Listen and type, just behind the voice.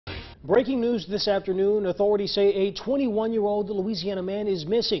Breaking news this afternoon, authorities say a 21-year-old Louisiana man is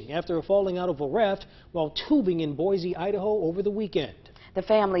missing after falling out of a raft while tubing in Boise, Idaho over the weekend. The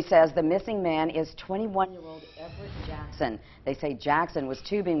family says the missing man is 21-year-old Everett Jackson. They say Jackson was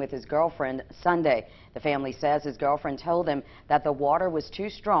tubing with his girlfriend Sunday. The family says his girlfriend told him that the water was too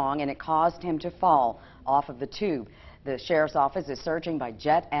strong and it caused him to fall off of the tube. The sheriff's office is searching by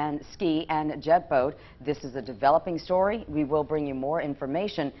jet and ski and jet boat. This is a developing story. We will bring you more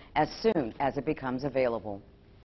information as soon as it becomes available.